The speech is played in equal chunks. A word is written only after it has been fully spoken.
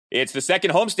It's the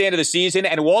second homestand of the season,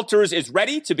 and Walters is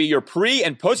ready to be your pre-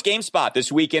 and post-game spot this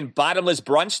weekend. Bottomless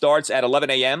Brunch starts at 11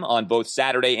 a.m. on both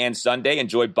Saturday and Sunday.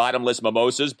 Enjoy bottomless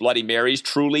mimosas, Bloody Marys,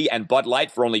 Truly, and Bud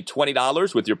Light for only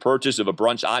 $20 with your purchase of a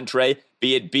brunch entree.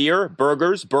 Be it beer,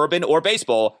 burgers, bourbon, or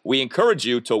baseball, we encourage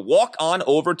you to walk on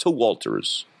over to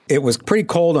Walters. It was pretty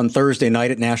cold on Thursday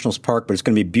night at Nationals Park, but it's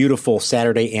going to be beautiful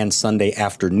Saturday and Sunday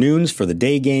afternoons for the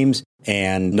day games.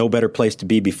 And no better place to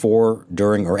be before,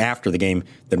 during, or after the game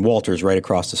than Walters right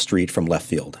across the street from left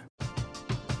field.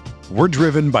 We're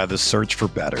driven by the search for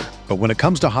better. But when it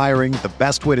comes to hiring, the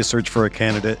best way to search for a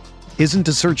candidate isn't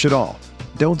to search at all.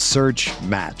 Don't search,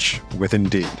 match with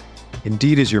Indeed.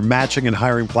 Indeed is your matching and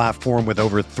hiring platform with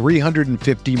over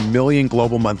 350 million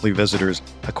global monthly visitors,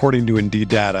 according to Indeed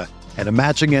data, and a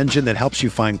matching engine that helps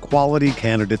you find quality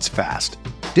candidates fast.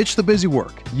 Ditch the busy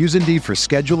work. Use Indeed for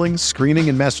scheduling, screening,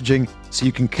 and messaging so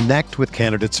you can connect with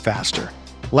candidates faster.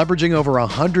 Leveraging over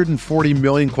 140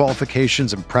 million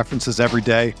qualifications and preferences every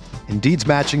day, Indeed's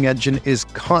matching engine is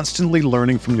constantly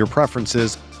learning from your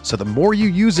preferences, so the more you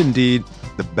use Indeed,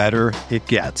 the better it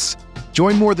gets.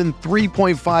 Join more than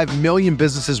 3.5 million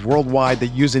businesses worldwide that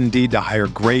use Indeed to hire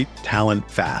great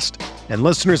talent fast. And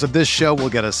listeners of this show will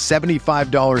get a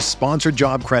 $75 sponsored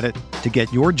job credit to get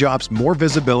your jobs more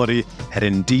visibility at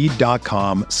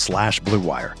Indeed.com/Blue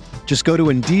Wire. Just go to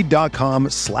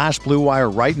Indeed.com/Blue Wire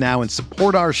right now and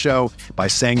support our show by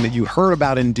saying that you heard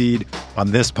about Indeed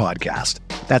on this podcast.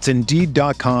 That's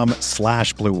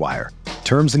Indeed.com/Blue Wire.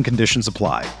 Terms and conditions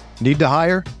apply. Need to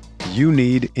hire? You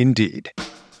need Indeed.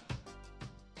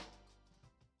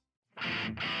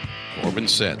 Corbin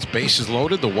sets. Bases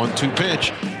loaded. The 1-2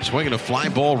 pitch. Swinging a fly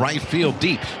ball right field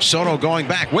deep. Soto going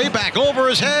back. Way back over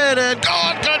his head. And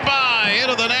gone. Goodbye.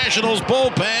 Into the Nationals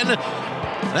bullpen.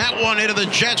 That one into the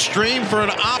jet stream for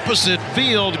an opposite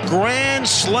field grand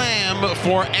slam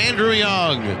for Andrew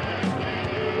Young.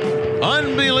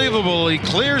 Unbelievable. He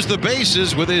clears the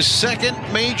bases with his second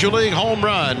major league home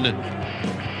run.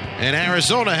 And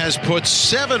Arizona has put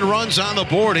 7 runs on the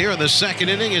board here in the second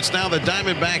inning. It's now the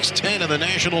Diamondbacks 10 and the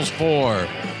Nationals 4.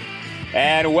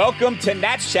 And welcome to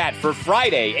Nats Chat for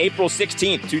Friday, April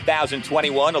 16th,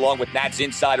 2021, along with Nats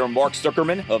insider Mark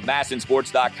Zuckerman of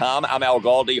MASNsports.com. I'm Al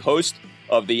Galdi, host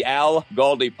of the Al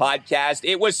Galdi podcast.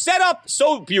 It was set up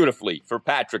so beautifully for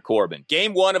Patrick Corbin.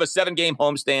 Game 1 of a 7-game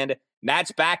homestand.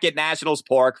 Nats back at Nationals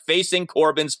Park, facing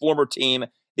Corbin's former team,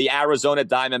 the Arizona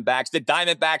Diamondbacks. The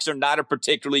Diamondbacks are not a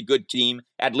particularly good team,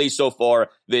 at least so far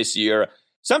this year.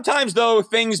 Sometimes, though,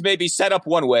 things may be set up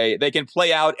one way. They can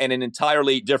play out in an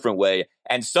entirely different way.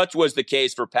 And such was the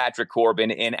case for Patrick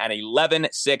Corbin in an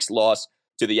 11-6 loss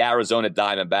to the Arizona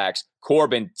Diamondbacks.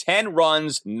 Corbin, 10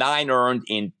 runs, 9 earned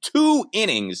in 2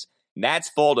 innings. Nats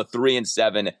fall to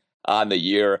 3-7 on the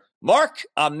year. Mark,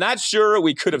 I'm not sure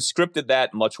we could have scripted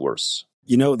that much worse.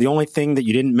 You know, the only thing that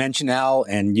you didn't mention, Al,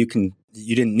 and you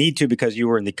didn't need to because you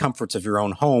were in the comforts of your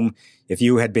own home. If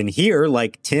you had been here,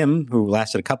 like Tim, who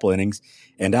lasted a couple innings,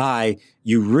 and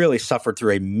you really suffered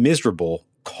through a miserable,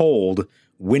 cold,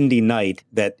 windy night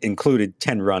that included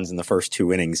 10 runs in the first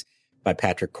 2 innings by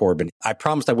Patrick Corbin. I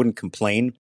promised I wouldn't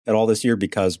complain at all this year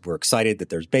because we're excited that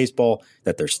there's baseball,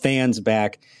 that there's fans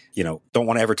back. You know, don't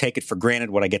want to ever take it for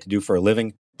granted what I get to do for a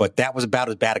living. But that was about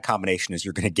as bad a combination as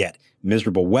you're going to get.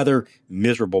 Miserable weather,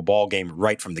 miserable ball game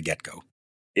right from the get-go.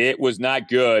 It was not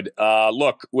good.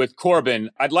 Look, with Corbin,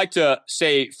 I'd like to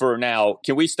say for now,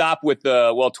 can we stop with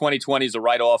 2020 is a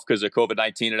write-off because of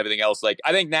COVID-19 and everything else? Like,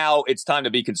 I think now it's time to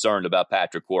be concerned about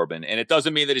Patrick Corbin. And it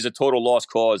doesn't mean that he's a total lost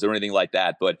cause or anything like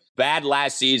that. But bad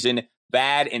last season,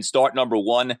 bad in start number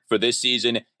 1 for this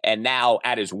season, and now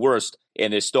at his worst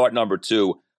in his start number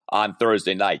 2 on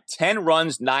Thursday night. 10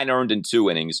 runs, 9 earned in 2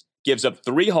 innings. Gives up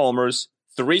 3 homers,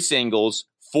 3 singles,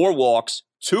 4 walks,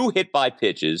 2 hit by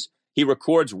pitches. He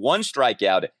records 1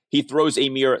 strikeout. He throws a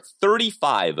mere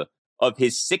 35 of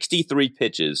his 63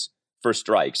 pitches for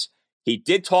strikes. He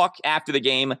did talk after the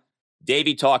game.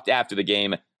 Davey talked after the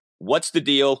game. What's the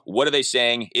deal? What are they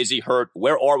saying? Is he hurt?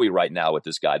 Where are we right now with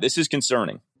this guy? This is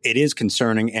concerning. It is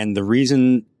concerning. And the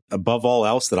reason, above all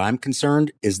else, that I'm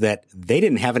concerned is that they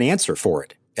didn't have an answer for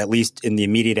it, at least in the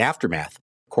immediate aftermath.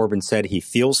 Corbin said he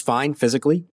feels fine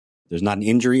physically. There's not an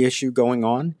injury issue going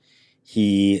on.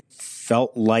 He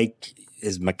felt like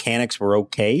his mechanics were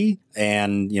okay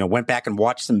and, went back and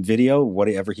watched some video,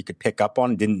 whatever he could pick up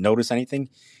on, didn't notice anything.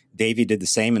 Davey did the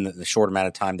same in the short amount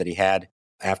of time that he had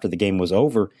after the game was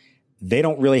over. They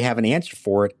don't really have an answer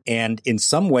for it. And in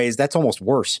some ways, that's almost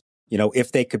worse.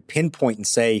 If they could pinpoint and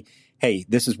say, hey,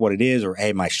 this is what it is, or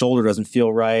hey, my shoulder doesn't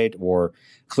feel right, or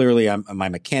clearly my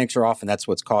mechanics are off and that's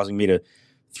what's causing me to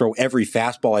throw every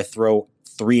fastball I throw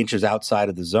 3 inches outside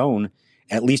of the zone.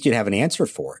 at least you'd have an answer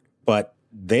for it. But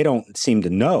they don't seem to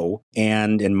know.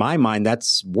 And in my mind,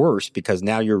 that's worse because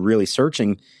now you're really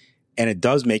searching. And it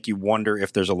does make you wonder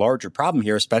if there's a larger problem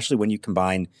here, especially when you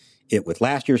combine it with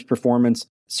last year's performance,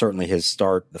 certainly his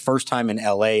start the first time in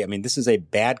LA. I mean, this is a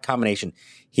bad combination.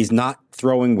 He's not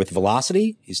throwing with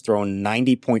velocity. He's throwing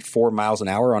 90.4 miles an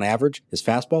hour on average, his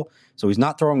fastball. So he's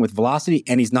not throwing with velocity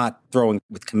and he's not throwing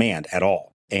with command at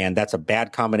all. And that's a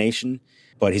bad combination,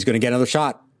 but he's going to get another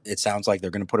shot. It sounds like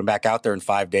they're going to put him back out there in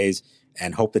 5 days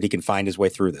and hope that he can find his way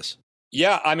through this.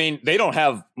 Yeah, I mean, they don't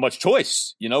have much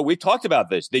choice. You know, we've talked about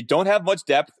this. They don't have much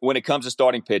depth when it comes to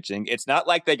starting pitching. It's not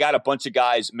like they got a bunch of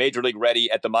guys major league ready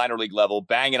at the minor league level,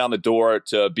 banging on the door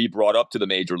to be brought up to the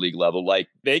major league level. Like,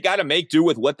 they got to make do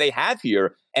with what they have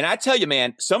here. And I tell you,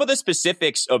 man, some of the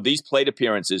specifics of these plate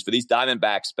appearances for these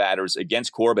Diamondbacks batters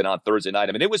against Corbin on Thursday night,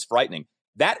 I mean, it was frightening.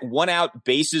 That one-out,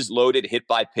 bases-loaded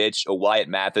hit-by-pitch of Wyatt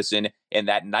Mathisen in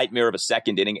that nightmare of a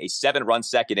second inning, a 7-run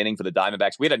second inning for the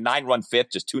Diamondbacks. We had a 9-run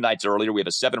fifth just 2 nights earlier. We have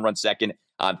a 7-run second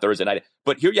on Thursday night.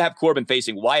 But here you have Corbin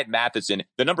facing Wyatt Mathisen,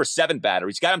 the number 7 batter.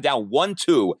 He's got him down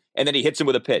 1-2, and then he hits him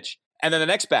with a pitch. And then the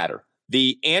next batter,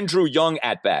 the Andrew Young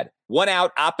at-bat. 1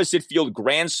 out, opposite field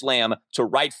grand slam to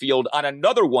right field on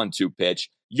another 1-2 pitch.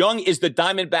 Young is the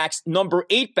Diamondbacks' number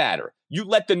 8 batter. You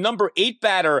let the number 8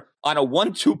 batter on a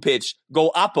 1-2 pitch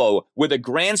go oppo with a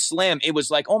grand slam. It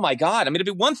was like, oh my God. I mean, it'd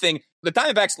be one thing. The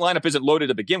Diamondbacks lineup isn't loaded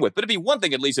to begin with, but it'd be one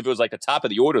thing at least if it was like the top of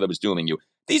the order that was dooming you.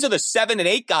 These are the 7 and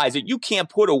 8 guys that you can't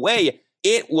put away.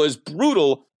 It was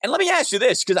brutal. And let me ask you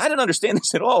this, because I didn't understand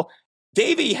this at all.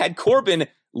 Davey had Corbin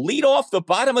lead off the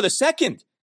bottom of the second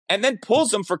and then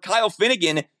pulls him for Kyle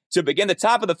Finnegan to begin the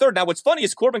top of the third. Now, what's funny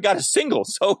is Corbin got a single,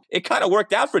 so it kind of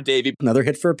worked out for Davey. Another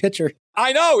hit for a pitcher.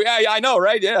 I know. Yeah, I know,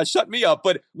 right? Yeah, shut me up.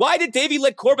 But why did Davey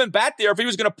let Corbin bat there if he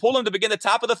was going to pull him to begin the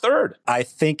top of the third? I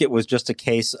think it was just a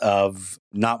case of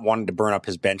not wanting to burn up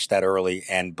his bench that early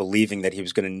and believing that he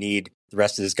was going to need the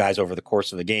rest of his guys over the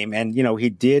course of the game. And, you know, he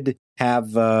did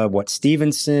have,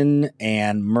 Stevenson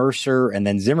and Mercer and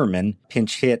then Zimmerman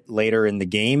pinch hit later in the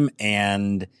game.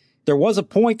 And there was a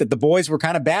point that the boys were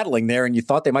kind of battling there and you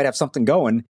thought they might have something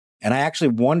going. And I actually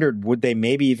wondered, would they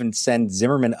maybe even send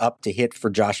Zimmerman up to hit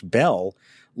for Josh Bell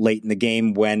late in the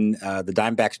game when the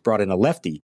Diamondbacks brought in a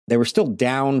lefty? They were still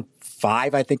down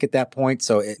 5, I think, at that point.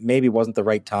 So it maybe wasn't the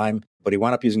right time, but he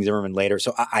wound up using Zimmerman later.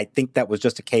 So I think that was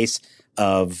just a case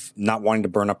of not wanting to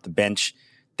burn up the bench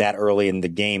that early in the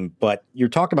game. But you're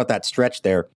talking about that stretch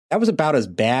there. That was about as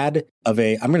bad of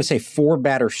I'm going to say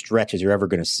 4-batter stretch as you're ever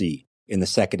going to see in the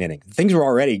second inning. Things were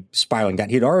already spiraling down.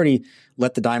 He'd already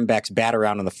let the Diamondbacks bat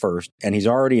around in the first, and he's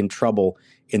already in trouble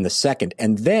in the second.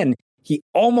 And then he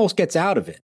almost gets out of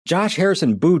it. Josh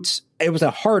Harrison Boots, it was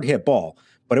a hard hit ball,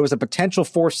 but it was a potential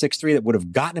 4-6-3 that would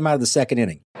have gotten him out of the second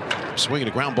inning. Swinging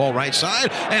a ground ball right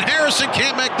side, and Harrison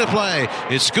can't make the play.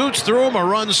 It scoots through him, a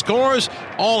run scores.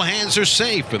 All hands are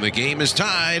safe, and the game is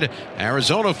tied.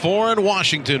 Arizona 4 and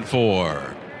Washington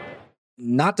 4.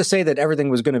 Not to say that everything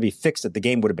was going to be fixed, that the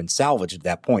game would have been salvaged at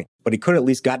that point, but he could have at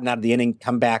least gotten out of the inning,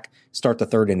 come back, start the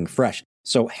third inning fresh.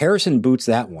 So Harrison boots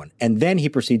that one. And then he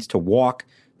proceeds to walk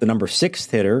the number 6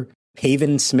 hitter,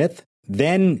 Pavin Smith,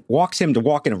 then walks him to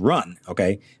walk in a run.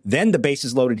 Okay. Then the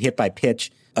bases loaded hit by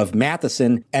pitch of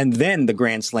Mathisen, and then the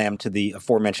grand slam to the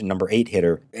aforementioned number 8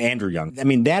 hitter, Andrew Young. I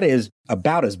mean, that is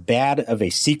about as bad of a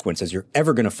sequence as you're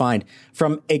ever going to find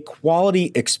from a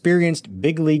quality, experienced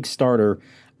big league starter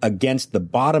against the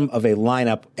bottom of a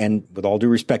lineup. And with all due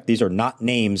respect, these are not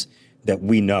names that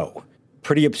we know.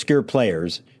 Pretty obscure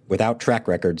players without track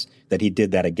records that he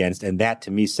did that against. And that to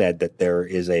me said that there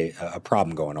is a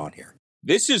problem going on here.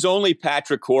 This is only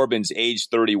Patrick Corbin's age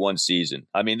 31 season.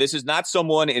 I mean, this is not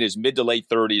someone in his mid to late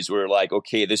 30s where like,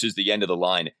 okay, this is the end of the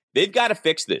line. They've got to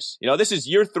fix this. You know, this is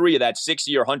year 3 of that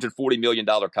 6-year, $140 million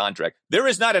contract. There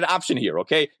is not an option here,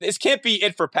 okay? This can't be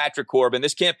it for Patrick Corbin.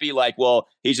 This can't be like, well,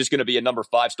 he's just going to be a number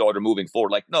 5 starter moving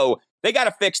forward. Like, no, they got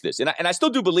to fix this. And I still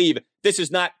do believe this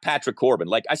is not Patrick Corbin.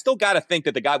 Like, I still got to think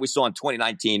that the guy we saw in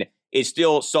 2019 is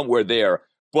still somewhere there.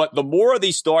 But the more of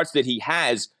these starts that he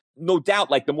has, no doubt,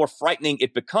 like the more frightening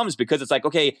it becomes because it's like,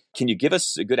 okay, can you give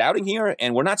us a good outing here?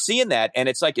 And we're not seeing that. And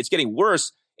it's like, it's getting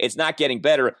worse. It's not getting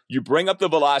better. You bring up the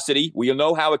velocity. We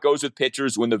know how it goes with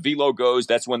pitchers. When the velo goes,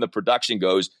 that's when the production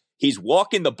goes. He's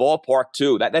walking the ballpark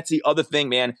too. That's the other thing,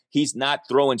 man. He's not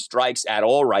throwing strikes at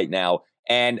all right now.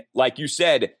 And like you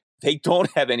said, they don't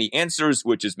have any answers,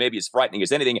 which is maybe as frightening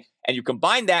as anything. And you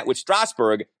combine that with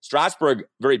Strasburg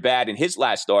very bad in his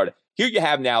last start. Here you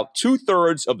have now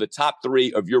 2/3 of the top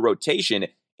 3 of your rotation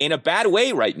in a bad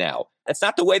way right now. That's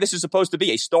not the way this is supposed to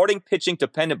be. A starting pitching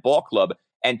dependent ball club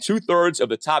and 2/3 of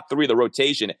the top 3 of the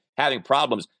rotation having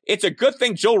problems. It's a good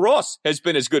thing Joe Ross has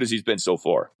been as good as he's been so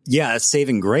far. Yeah, a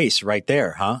saving grace right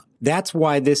there, huh? That's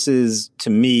why this is, to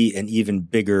me, an even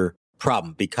bigger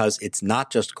problem, because it's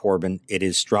not just Corbin, it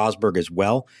is Strasburg as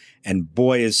well. And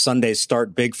boy, is Sunday's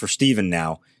start big for Steven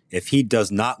now. If he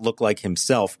does not look like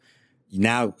himself,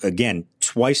 now, again,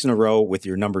 twice in a row with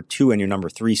your number 2 and your number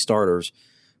 3 starters,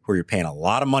 who you're paying a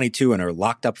lot of money to and are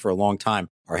locked up for a long time,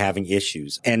 are having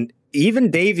issues. And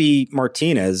even Davey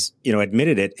Martinez,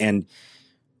 admitted it, and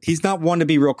he's not one to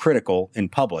be real critical in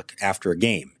public after a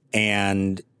game.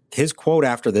 And his quote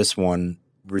after this one,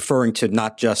 referring to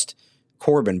not just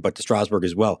Corbin, but to Strasburg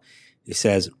as well, he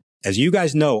says, "As you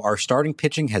guys know, our starting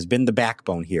pitching has been the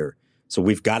backbone here, so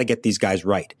we've got to get these guys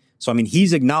right." So,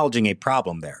 he's acknowledging a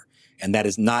problem there, and that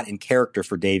is not in character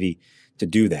for Davey to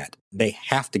do that. They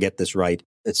have to get this right.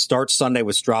 It starts Sunday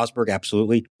with Strasburg,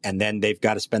 absolutely, and then they've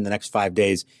got to spend the next 5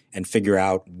 days and figure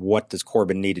out what does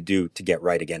Corbin need to do to get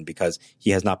right again, because he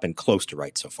has not been close to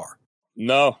right so far.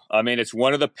 No, it's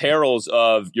one of the perils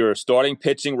of your starting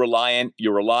pitching reliant.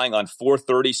 You're relying on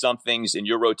 430-somethings in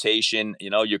your rotation.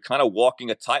 You're kind of walking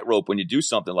a tightrope when you do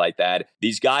something like that.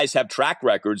 These guys have track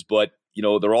records, but,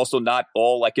 they're also not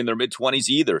all like in their mid-20s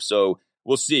either. So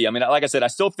we'll see. Like I said, I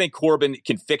still think Corbin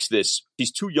can fix this.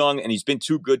 He's too young and he's been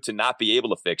too good to not be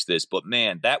able to fix this. But,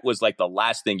 man, that was like the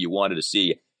last thing you wanted to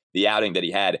see, the outing that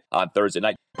he had on Thursday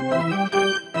night.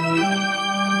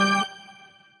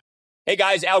 Hey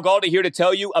guys, Al Galdi here to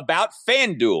tell you about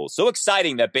FanDuel. So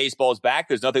exciting that baseball's back.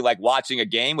 There's nothing like watching a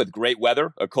game with great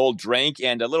weather, a cold drink,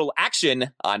 and a little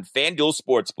action on FanDuel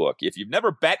Sportsbook. If you've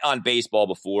never bet on baseball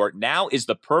before, now is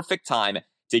the perfect time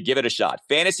to give it a shot.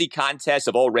 Fantasy contests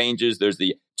of all ranges. There's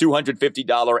the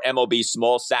 $250 MLB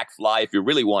small sack fly if you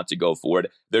really want to go for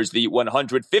it. There's the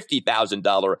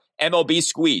 $150,000 MLB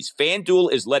squeeze.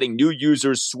 FanDuel is letting new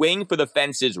users swing for the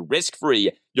fences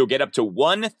risk-free. You'll get up to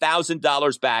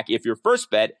 $1,000 back if your first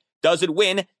bet doesn't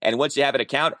win. And once you have an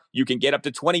account, you can get up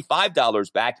to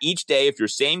 $25 back each day if your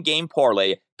same-game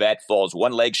parlay bet falls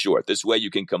one leg short. This way you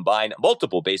can combine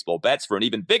multiple baseball bets for an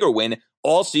even bigger win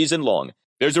all season long.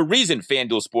 There's a reason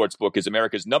FanDuel Sportsbook is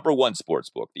America's #1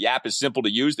 sportsbook. The app is simple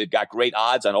to use. They've got great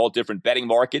odds on all different betting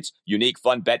markets, unique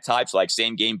fun bet types like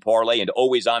same-game parlay, and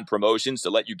always-on promotions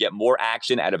to let you get more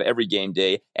action out of every game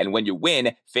day. And when you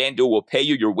win, FanDuel will pay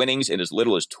you your winnings in as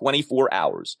little as 24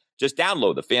 hours. Just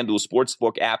download the FanDuel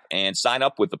Sportsbook app and sign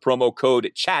up with the promo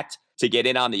code CHAT to get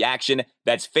in on the action.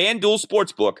 That's FanDuel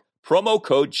Sportsbook, promo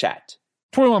code CHAT.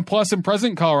 21 plus and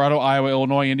present, Colorado, Iowa,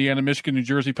 Illinois, Indiana, Michigan, New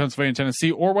Jersey, Pennsylvania,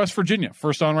 Tennessee, or West Virginia.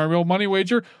 First on my real money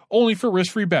wager, only for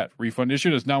risk-free bet. Refund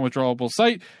issued as non-withdrawable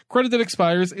site. Credit that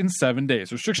expires in 7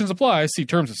 days. Restrictions apply. See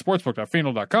terms at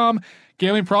sportsbook.fanduel.com.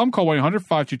 Gambling problem? Call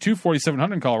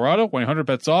 1-800-522-4700 in Colorado.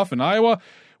 1-800-BETS-OFF in Iowa.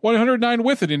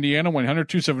 1-800-9-WITH in Indiana,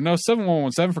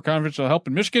 1-800-270-7117 for confidential help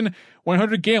in Michigan,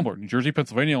 1-800-GAMBLER, New Jersey,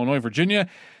 Pennsylvania, Illinois, Virginia,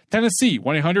 Tennessee,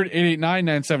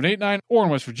 1-800-889-9789, or in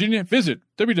West Virginia, visit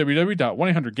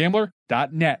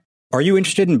www.1800gambler.net. Are you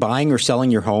interested in buying or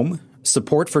selling your home?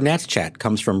 Support for Nats Chat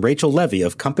comes from Rachel Levy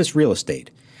of Compass Real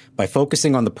Estate. By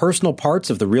focusing on the personal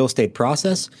parts of the real estate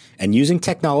process and using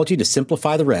technology to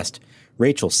simplify the rest,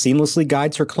 Rachel seamlessly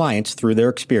guides her clients through their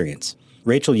experience.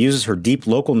 Rachel uses her deep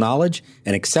local knowledge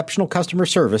and exceptional customer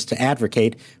service to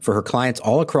advocate for her clients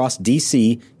all across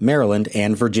D.C., Maryland,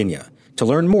 and Virginia. To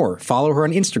learn more, follow her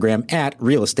on Instagram at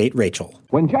RealEstateRachel.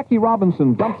 When Jackie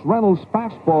Robinson dumps Reynolds'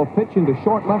 fastball pitch into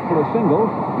short left for a single,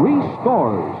 Reese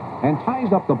scores and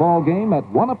ties up the ball game at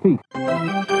 1 apiece.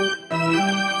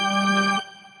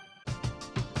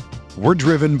 We're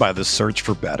driven by the search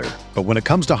for better. But when it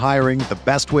comes to hiring, the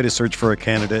best way to search for a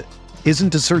candidate isn't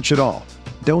to search at all.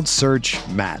 Don't search,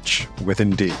 match with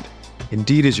Indeed.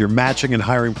 Indeed is your matching and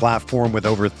hiring platform with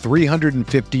over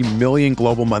 350 million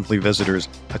global monthly visitors,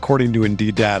 according to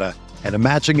Indeed data, and a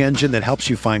matching engine that helps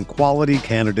you find quality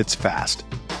candidates fast.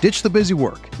 Ditch the busy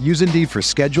work. Use Indeed for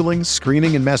scheduling,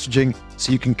 screening, and messaging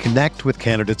so you can connect with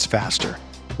candidates faster.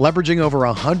 Leveraging over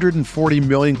 140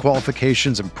 million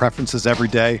qualifications and preferences every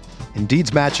day,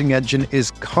 Indeed's matching engine is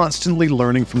constantly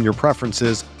learning from your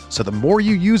preferences, so the more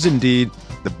you use Indeed,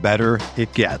 the better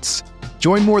it gets.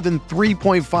 Join more than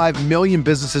 3.5 million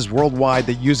businesses worldwide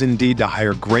that use Indeed to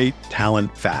hire great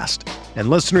talent fast. And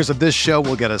listeners of this show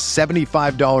will get a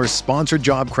 $75 sponsored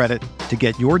job credit to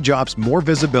get your jobs more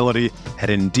visibility at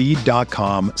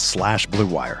Indeed.com/Blue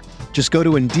Wire. Just go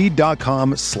to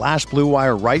Indeed.com/Blue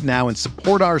Wire right now and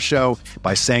support our show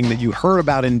by saying that you heard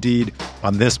about Indeed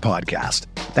on this podcast.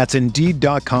 That's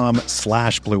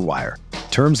Indeed.com/Blue Wire.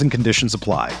 Terms and conditions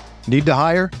apply. Need to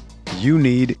hire? You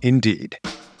need Indeed.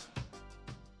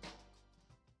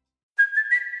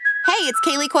 Hey, it's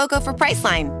Kaylee Cuoco for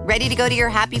Priceline. Ready to go to your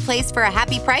happy place for a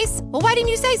happy price? Well, why didn't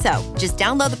you say so? Just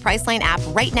download the Priceline app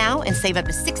right now and save up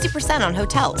to 60% on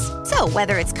hotels. So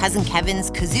whether it's Cousin Kevin's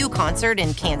Kazoo Concert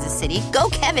in Kansas City, go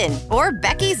Kevin, or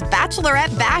Becky's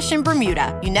Bachelorette Bash in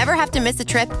Bermuda, you never have to miss a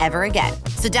trip ever again.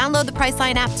 So download the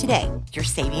Priceline app today. Your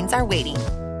savings are waiting.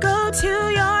 Go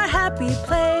to your happy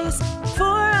place for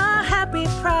a happy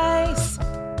price.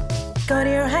 Go to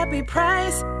your happy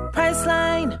price,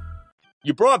 Priceline.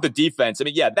 You brought up the defense. I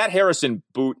mean, yeah, that Harrison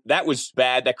boot, that was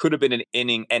bad. That could have been an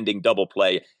inning-ending double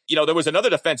play. You know, there was another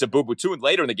defensive boot too, and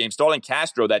later in the game, Starlin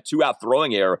Castro, that two-out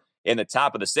throwing error in the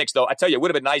top of the sixth. Though, I tell you, it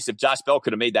would have been nice if Josh Bell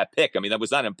could have made that pick. I mean, that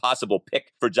was not an impossible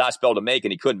pick for Josh Bell to make,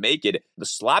 and he couldn't make it. The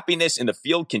sloppiness in the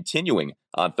field continuing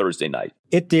on Thursday night.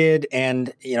 It did,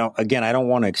 and, you know, again, I don't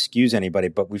want to excuse anybody,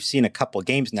 but we've seen a couple of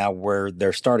games now where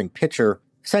their starting pitcher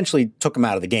essentially took them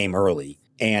out of the game early.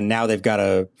 And now they've got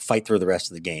to fight through the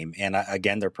rest of the game. And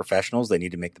again, they're professionals. They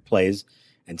need to make the plays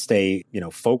and stay, you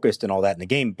know, focused and all that in the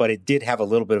game. But it did have a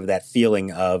little bit of that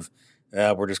feeling of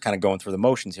we're just kind of going through the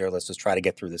motions here. Let's just try to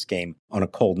get through this game on a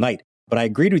cold night. But I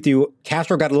agreed with you.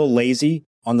 Castro got a little lazy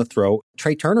on the throw.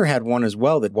 Trey Turner had one as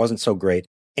well that wasn't so great.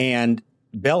 And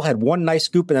Bell had one nice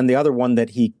scoop and then the other one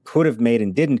that he could have made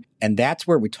and didn't. And that's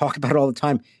where we talk about all the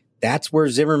time. That's where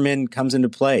Zimmerman comes into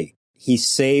play. He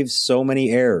saves so many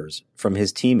errors from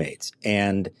his teammates.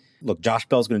 And look, Josh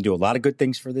Bell's going to do a lot of good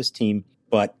things for this team,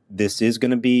 but this is going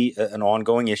to be an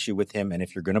ongoing issue with him. And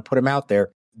if you're going to put him out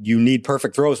there, you need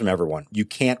perfect throws from everyone. You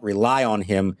can't rely on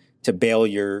him to bail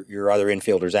your other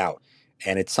infielders out.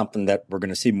 And it's something that we're going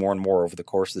to see more and more over the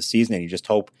course of the season. And you just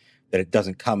hope that it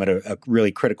doesn't come at a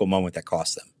really critical moment that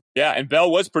costs them. Yeah, and Bell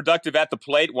was productive at the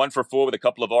plate, 1 for 4 with a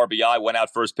couple of RBI, went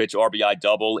out first pitch RBI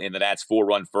double in the Nats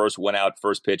 4-run first, went out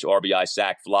first pitch RBI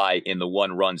sac fly in the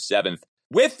 1-run seventh.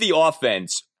 With the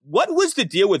offense, what was the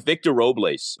deal with Victor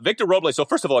Robles? Victor Robles, so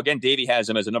first of all, again, Davey has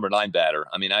him as a number 9 batter.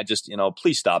 I mean, I just,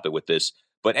 please stop it with this.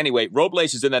 But anyway,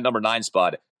 Robles is in that number 9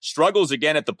 spot, struggles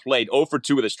again at the plate, 0 for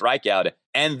 2 with a strikeout,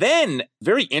 and then,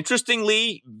 very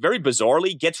interestingly, very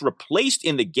bizarrely, gets replaced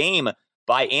in the game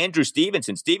by Andrew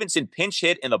Stevenson. Stevenson pinch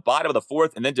hit in the bottom of the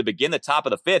 4th, and then to begin the top of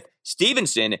the 5th,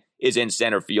 Stevenson is in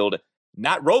center field,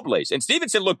 not Robles. And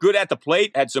Stevenson looked good at the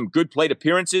plate, had some good plate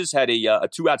appearances, had a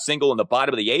 2-out single in the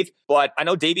bottom of the 8th. But I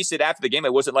know Davey said after the game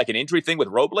it wasn't like an injury thing with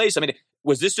Robles. I mean,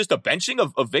 was this just a benching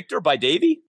of Victor by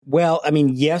Davey? Well, I mean,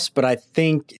 yes, but I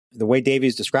think the way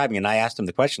Davey's describing it, and I asked him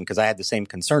the question because I had the same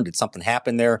concern. Did something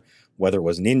happen there, whether it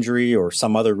was an injury or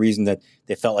some other reason that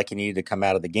they felt like he needed to come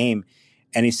out of the game?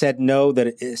 And he said no, that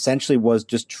it essentially was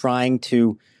just trying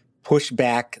to push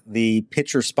back the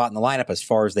pitcher spot in the lineup as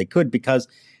far as they could because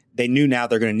they knew now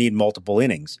they're going to need multiple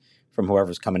innings from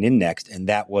whoever's coming in next. And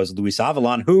that was Luis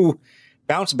Avilan, who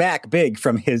bounced back big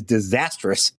from his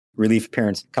disastrous relief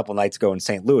appearance a couple nights ago in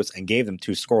St. Louis and gave them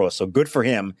 2 scoreless. So good for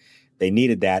him. They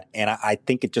needed that. And I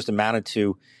think it just amounted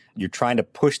to you're trying to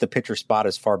push the pitcher spot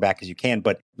as far back as you can.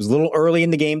 But it was a little early in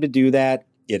the game to do that.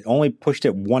 It only pushed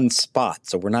it 1 spot.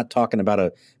 So we're not talking about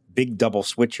a big double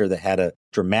switch here that had a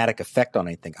dramatic effect on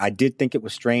anything. I did think it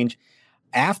was strange.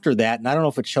 After that, and I don't know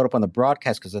if it showed up on the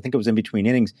broadcast because I think it was in between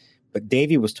innings, but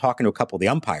Davey was talking to a couple of the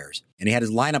umpires and he had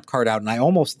his lineup card out. And I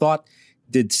almost thought,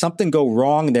 did something go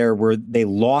wrong there where they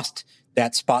lost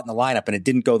that spot in the lineup and it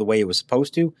didn't go the way it was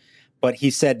supposed to? But he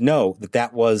said no,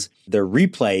 that was their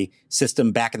replay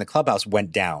system back in the clubhouse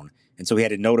went down. And so he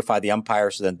had to notify the umpire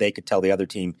so that they could tell the other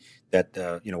team that,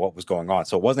 what was going on.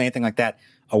 So it wasn't anything like that.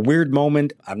 A weird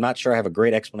moment. I'm not sure I have a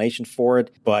great explanation for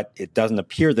it, but it doesn't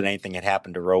appear that anything had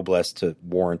happened to Robles to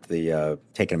warrant the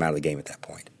taking him out of the game at that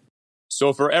point.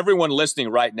 So for everyone listening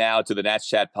right now to the Nats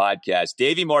Chat podcast,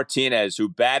 Davey Martinez, who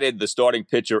batted the starting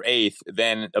pitcher 8th,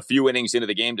 then a few innings into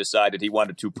the game decided he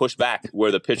wanted to push back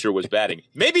where the pitcher was batting.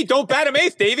 Maybe don't bat him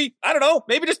 8th, Davey. I don't know.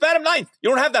 Maybe just bat him 9th. You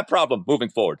don't have that problem moving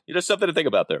forward. There's something to think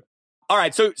about there. All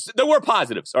right, so there were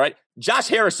positives, all right? Josh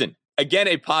Harrison, again,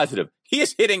 a positive. He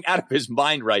is hitting out of his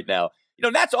mind right now.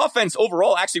 Nats offense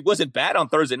overall actually wasn't bad on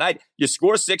Thursday night. You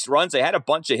score 6 runs. They had a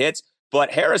bunch of hits.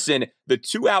 But Harrison, the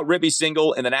 2-out ribby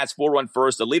single in the Nats 4-run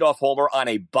first, a leadoff homer on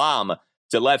a bomb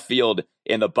to left field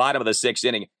in the bottom of the 6th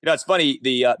inning. It's funny,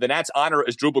 the Nats honor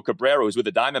Asdrubal Cabrera, who's with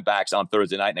the Diamondbacks on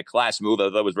Thursday night in a class move.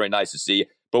 That was very nice to see.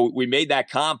 But we made that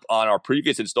comp on our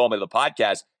previous installment of the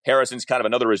podcast. Harrison's kind of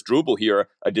another Asdrubal here,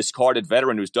 a discarded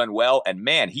veteran who's done well. And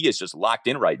man, he is just locked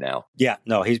in right now. Yeah,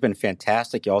 no, he's been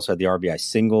fantastic. He also had the RBI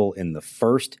single in the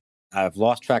first. I've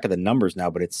lost track of the numbers now,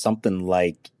 but it's something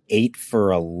like 8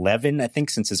 for 11, I think,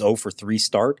 since his 0 for 3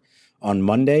 start on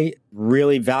Monday.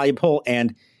 Really valuable.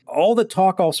 And all the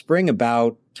talk all spring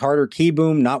about Carter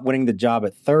Kieboom not winning the job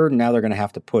at third. Now they're going to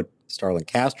have to put Starlin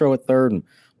Castro at third. And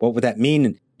what would that mean?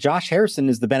 And Josh Harrison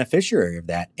is the beneficiary of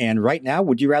that. And right now,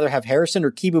 would you rather have Harrison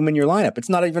or Kieboom in your lineup? It's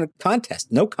not even a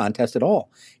contest. No contest at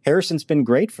all. Harrison's been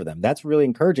great for them. That's really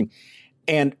encouraging.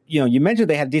 And, you mentioned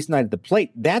they had a decent night at the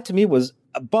plate. That to me was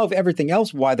above everything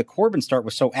else why the Corbin start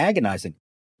was so agonizing.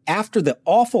 After the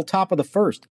awful top of the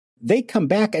first, they come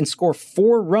back and score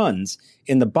 4 runs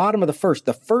in the bottom of the first.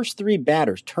 The first 3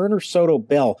 batters, Turner, Soto,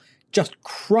 Bell, just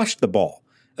crushed the ball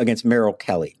against Merrill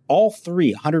Kelly. All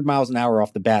 3, 100 miles an hour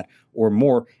off the bat or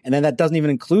more. And then that doesn't even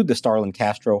include the Starlin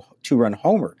Castro 2-run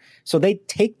homer. So they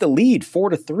take the lead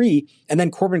 4-3, and then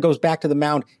Corbin goes back to the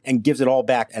mound and gives it all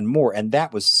back and more. And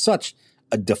that was such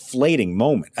a deflating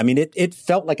moment. I mean, it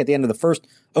felt like at the end of the first,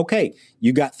 okay,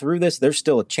 you got through this. There's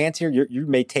still a chance here. You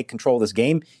may take control of this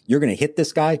game. You're going to hit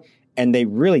this guy. And they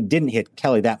really didn't hit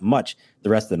Kelly that much the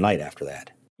rest of the night after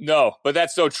that. No, but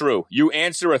that's so true. You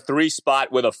answer a 3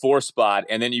 spot with a 4 spot,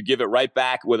 and then you give it right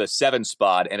back with a 7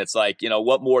 spot. And it's like,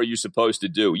 what more are you supposed to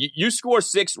do? You score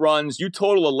 6 runs, you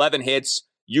total 11 hits,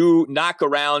 you knock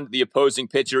around the opposing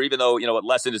pitcher, even though, it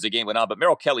lessened as the game went on. But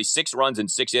Merrill Kelly, 6 runs in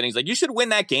 6 innings. Like, you should win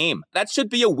that game. That should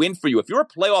be a win for you. If you're a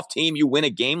playoff team, you win a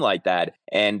game like that.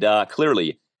 And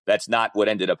clearly, that's not what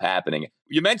ended up happening.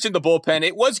 You mentioned the bullpen.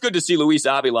 It was good to see Luis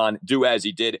Avilan do as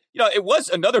he did. It was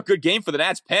another good game for the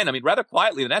Nats pen. I mean, rather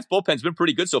quietly, the Nats bullpen's been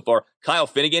pretty good so far. Kyle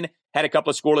Finnegan had a couple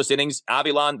of scoreless innings.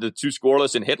 Avilan, the 2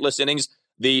 scoreless and hitless innings.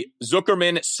 The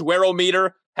Zuckerman Suero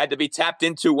meter had to be tapped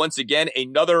into once again.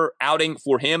 Another outing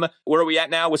for him. Where are we at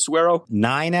now with Suero?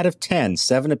 9 out of 10,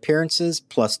 7 appearances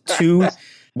plus 2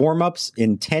 warm-ups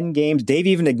in 10 games. Dave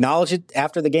even acknowledged it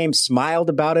after the game, smiled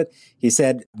about it. He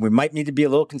said, we might need to be a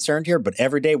little concerned here, but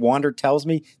every day Wander tells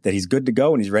me that he's good to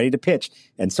go and he's ready to pitch.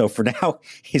 And so for now,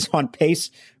 he's on pace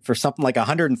for something like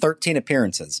 113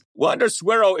 appearances. Wander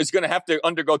Suero is going to have to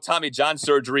undergo Tommy John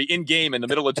surgery in-game in the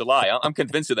middle of July. I'm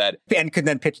convinced of that. And could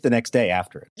then pitch the next day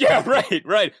after it. Yeah,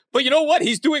 right. But you know what?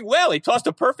 He's doing well. He tossed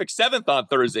a perfect 7th on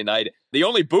Thursday night. The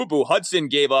only boo-boo, Hudson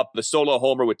gave up the solo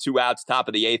homer with 2 outs, top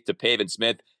of the 8th to Pavin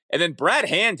Smith. And then Brad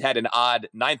Hand had an odd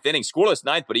 9th inning, scoreless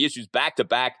 9th, but he issues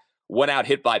back-to-back 1-out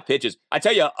hit by pitches. I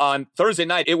tell you, on Thursday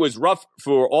night, it was rough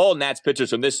for all Nats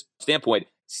pitchers from this standpoint.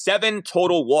 7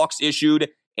 total walks issued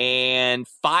and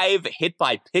 5 hit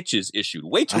by pitches issued.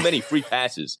 Way too many free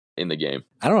passes in the game.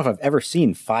 I don't know if I've ever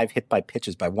seen 5 hit by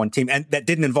pitches by one team, and that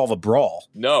didn't involve a brawl.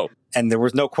 No. And there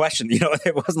was no question.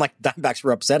 It wasn't like Diamondbacks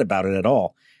were upset about it at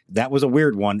all. That was a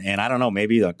weird one. And I don't know,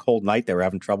 maybe a cold night, they were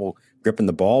having trouble gripping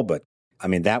the ball, but I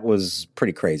mean, that was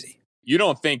pretty crazy. You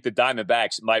don't think the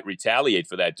Diamondbacks might retaliate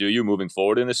for that, do you, moving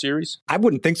forward in the series? I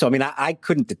wouldn't think so. I mean, I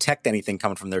couldn't detect anything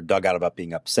coming from their dugout about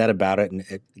being upset about it. And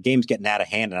the game's getting out of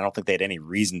hand, and I don't think they had any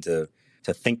reason to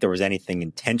think there was anything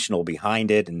intentional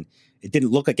behind it. And it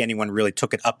didn't look like anyone really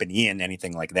took it up and in,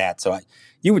 anything like that. So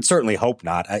you would certainly hope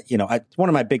not. One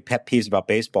of my big pet peeves about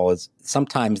baseball is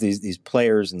sometimes these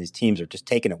players and these teams are just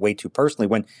taking it way too personally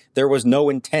when there was no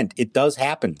intent. It does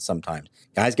happen sometimes.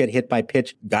 Guys get hit by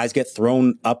pitch. Guys get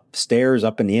thrown upstairs,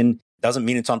 up and in. Doesn't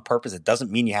mean it's on purpose. It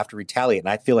doesn't mean you have to retaliate. And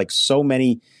I feel like so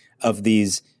many of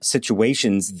these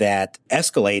situations that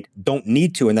escalate don't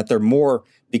need to, and that they're more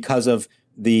because of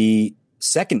the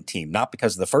second team, not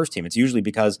because of the first team. It's usually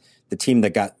because the team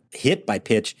that got hit by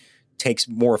pitch takes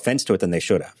more offense to it than they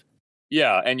should have.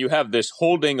 Yeah, and you have this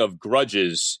holding of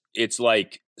grudges. It's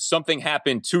like something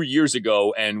happened 2 years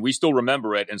ago and we still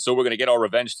remember it, and so we're going to get our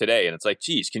revenge today. And it's like,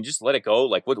 geez, can you just let it go?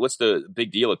 Like, what's the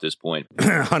big deal at this point?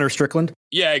 Hunter Strickland?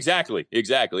 Yeah, exactly.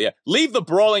 Yeah. Leave the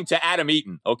brawling to Adam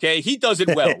Eaton, okay? He does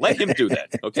it well. Let him do that,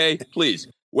 okay? Please.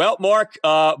 Well, Mark,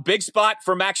 big spot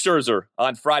for Max Scherzer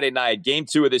on Friday night. Game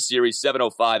 2 of this series,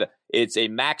 7:05. It's a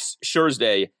Max Scherzer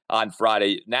day on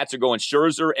Friday. Nats are going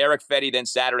Scherzer, Eric Fetty, then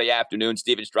Saturday afternoon.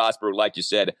 Steven Strasburg, like you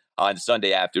said, on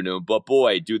Sunday afternoon. But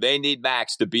boy, do they need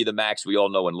Max to be the Max we all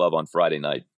know and love on Friday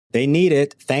night. They need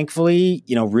it. Thankfully,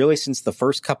 really since the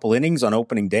first couple innings on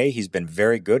opening day, he's been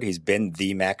very good. He's been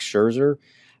the Max Scherzer.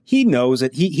 He knows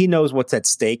it. He knows what's at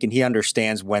stake, and he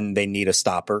understands when they need a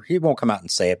stopper. He won't come out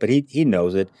and say it, but he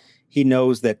knows it. He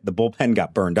knows that the bullpen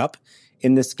got burned up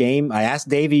in this game. I asked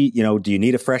Davey, do you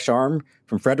need a fresh arm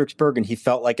from Fredericksburg? And he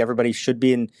felt like everybody should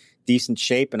be in decent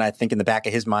shape. And I think in the back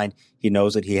of his mind, he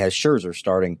knows that he has Scherzer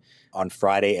starting on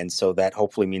Friday. And so that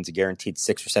hopefully means a guaranteed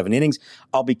 6 or 7 innings.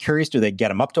 I'll be curious, do they get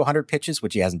him up to 100 pitches,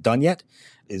 which he hasn't done yet?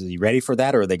 Is he ready for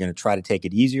that? Or are they going to try to take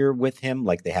it easier with him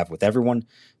like they have with everyone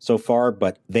so far?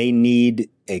 But they need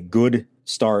a good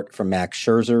start from Max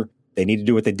Scherzer. They need to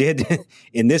do what they did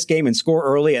in this game and score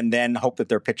early, and then hope that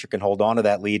their pitcher can hold on to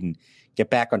that lead and get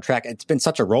back on track. It's been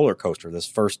such a roller coaster this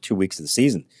first 2 weeks of the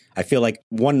season. I feel like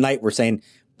one night we're saying,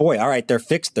 boy, all right, they're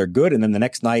fixed, they're good. And then the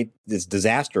next night is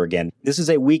disaster again. This is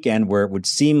a weekend where it would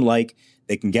seem like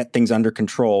they can get things under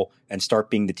control and start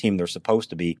being the team they're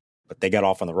supposed to be. But they got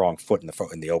off on the wrong foot in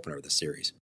the opener of the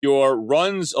series. Your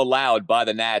runs allowed by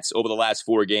the Nats over the last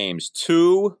 4 games,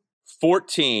 2,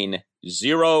 14,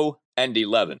 0, and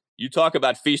 11. You talk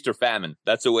about feast or famine.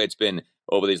 That's the way it's been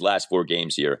over these last 4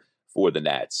 games here for the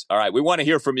Nats. All right, we want to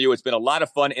hear from you. It's been a lot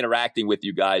of fun interacting with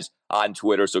you guys on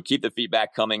Twitter, so keep the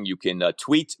feedback coming. You can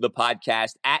tweet the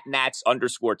podcast at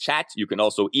Nats_chat. You can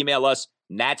also email us,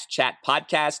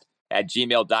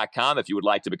 natschatpodcast@gmail.com. If you would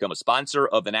like to become a sponsor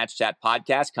of the Nats Chat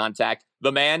Podcast, contact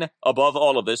the man above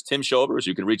all of this, Tim Shovers.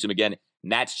 You can reach him again,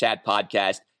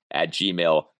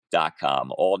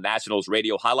 natschatpodcast@gmail.com. All Nationals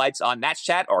radio highlights on Nats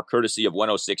Chat are courtesy of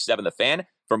 106.7 The Fan.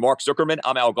 For Mark Zuckerman,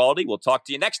 I'm Al Galdi. We'll talk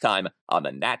to you next time on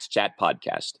the Nats Chat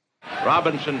Podcast.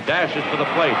 Robinson dashes to the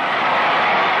plate.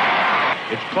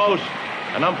 It's close,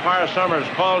 and umpire Summers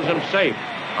calls him safe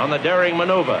on the daring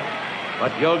maneuver.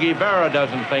 But Yogi Berra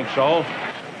doesn't think so.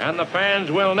 And the fans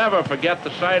will never forget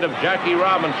the sight of Jackie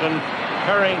Robinson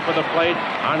hurrying for the plate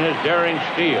on his daring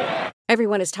steal.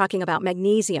 Everyone is talking about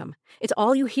magnesium. It's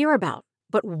all you hear about.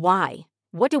 But why?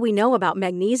 What do we know about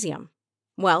magnesium?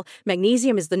 Well,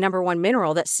 magnesium is the #1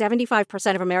 mineral that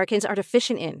 75% of Americans are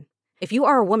deficient in. If you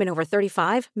are a woman over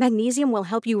 35, magnesium will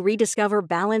help you rediscover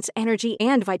balance, energy,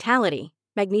 and vitality.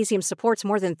 Magnesium supports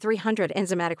more than 300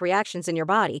 enzymatic reactions in your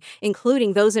body,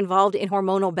 including those involved in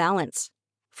hormonal balance.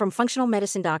 From functional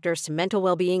medicine doctors to mental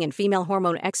well-being and female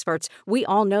hormone experts, we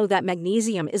all know that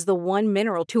magnesium is the one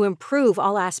mineral to improve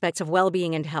all aspects of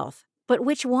well-being and health. But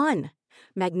which one?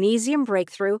 Magnesium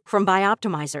Breakthrough from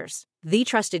Bioptimizers, the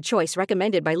trusted choice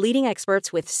recommended by leading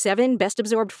experts with 7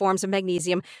 best-absorbed forms of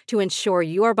magnesium to ensure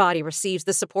your body receives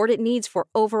the support it needs for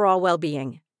overall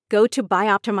well-being. Go to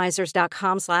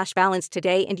bioptimizers.com/balance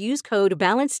today and use code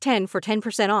BALANCE10 for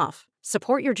 10% off.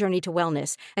 Support your journey to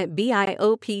wellness at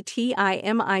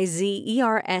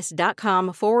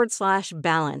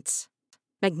bioptimizers.com/balance.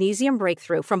 Magnesium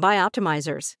Breakthrough from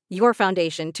Bioptimizers, your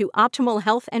foundation to optimal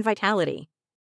health and vitality.